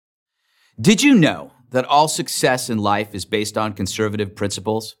Did you know that all success in life is based on conservative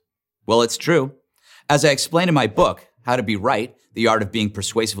principles? Well, it's true. As I explain in my book, How to Be Right, The Art of Being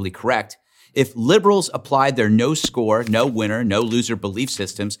Persuasively Correct, if liberals applied their no score, no winner, no loser belief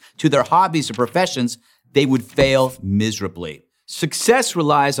systems to their hobbies or professions, they would fail miserably. Success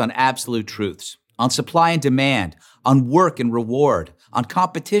relies on absolute truths, on supply and demand, on work and reward, on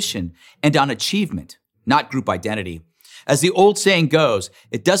competition, and on achievement, not group identity. As the old saying goes,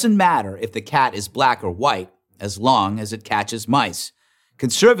 it doesn't matter if the cat is black or white, as long as it catches mice.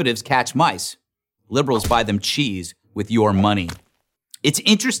 Conservatives catch mice. Liberals buy them cheese with your money. It's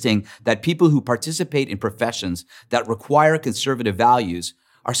interesting that people who participate in professions that require conservative values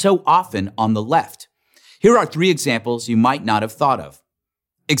are so often on the left. Here are 3 examples you might not have thought of.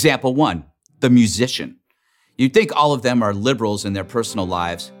 Example 1, the musician. You'd think all of them are liberals in their personal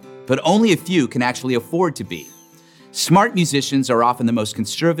lives, but only a few can actually afford to be. Smart musicians are often the most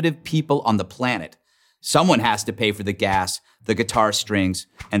conservative people on the planet. Someone has to pay for the gas, the guitar strings,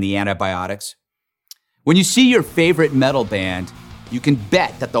 and the antibiotics. When you see your favorite metal band, you can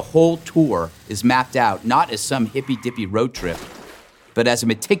bet that the whole tour is mapped out not as some hippy-dippy road trip, but as a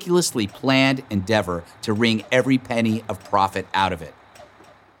meticulously planned endeavor to wring every penny of profit out of it.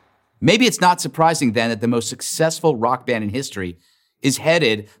 Maybe it's not surprising then that the most successful rock band in history is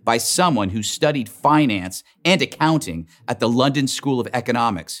headed by someone who studied finance and accounting at the London School of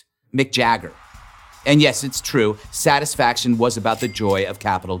Economics, Mick Jagger. And yes, it's true, satisfaction was about the joy of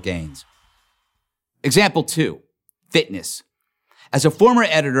capital gains. Example 2, fitness. As a former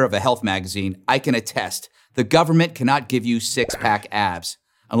editor of a health magazine, I can attest the government cannot give you 6-pack abs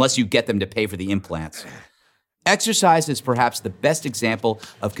unless you get them to pay for the implants. Exercise is perhaps the best example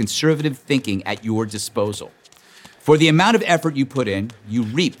of conservative thinking at your disposal. For the amount of effort you put in, you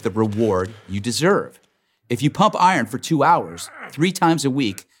reap the reward you deserve. If you pump iron for 2 hours, 3 times a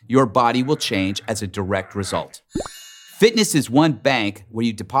week, your body will change as a direct result. Fitness is one bank where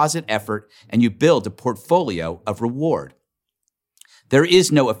you deposit effort and you build a portfolio of reward. There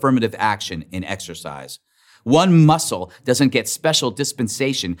is no affirmative action in exercise. One muscle doesn't get special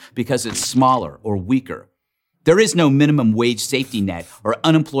dispensation because it's smaller or weaker. There is no minimum wage safety net or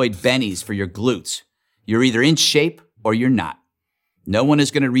unemployed bennies for your glutes. You're either in shape or you're not. No one is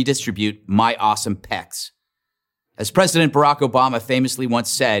going to redistribute my awesome pecs. As President Barack Obama famously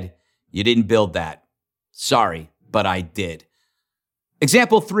once said, "You didn't build that." Sorry, but I did.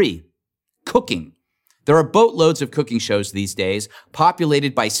 Example 3, cooking. There are boatloads of cooking shows these days,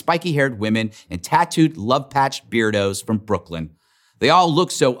 populated by spiky-haired women and tattooed love-patched beardos from Brooklyn. They all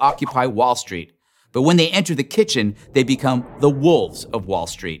look so Occupy Wall Street, but when they enter the kitchen, they become the wolves of Wall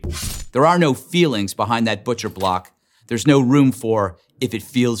Street. There are no feelings behind that butcher block. There's no room for, if it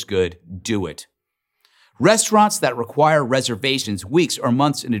feels good, do it. Restaurants that require reservations weeks or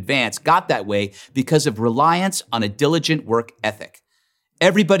months in advance got that way because of reliance on a diligent work ethic.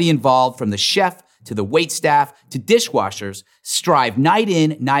 Everybody involved, from the chef to the waitstaff to dishwashers, strive night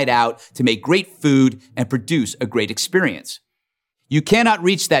in, night out to make great food and produce a great experience. You cannot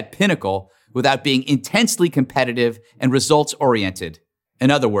reach that pinnacle without being intensely competitive and results-oriented. In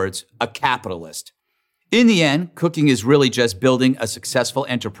other words, a capitalist. In the end, cooking is really just building a successful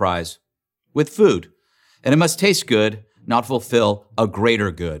enterprise with food. And it must taste good, not fulfill a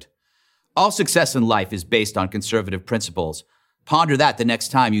greater good. All success in life is based on conservative principles. Ponder that the next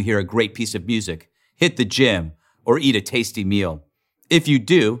time you hear a great piece of music, hit the gym, or eat a tasty meal. If you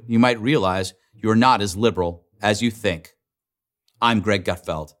do, you might realize you're not as liberal as you think. I'm Greg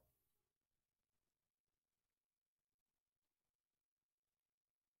Gutfeld.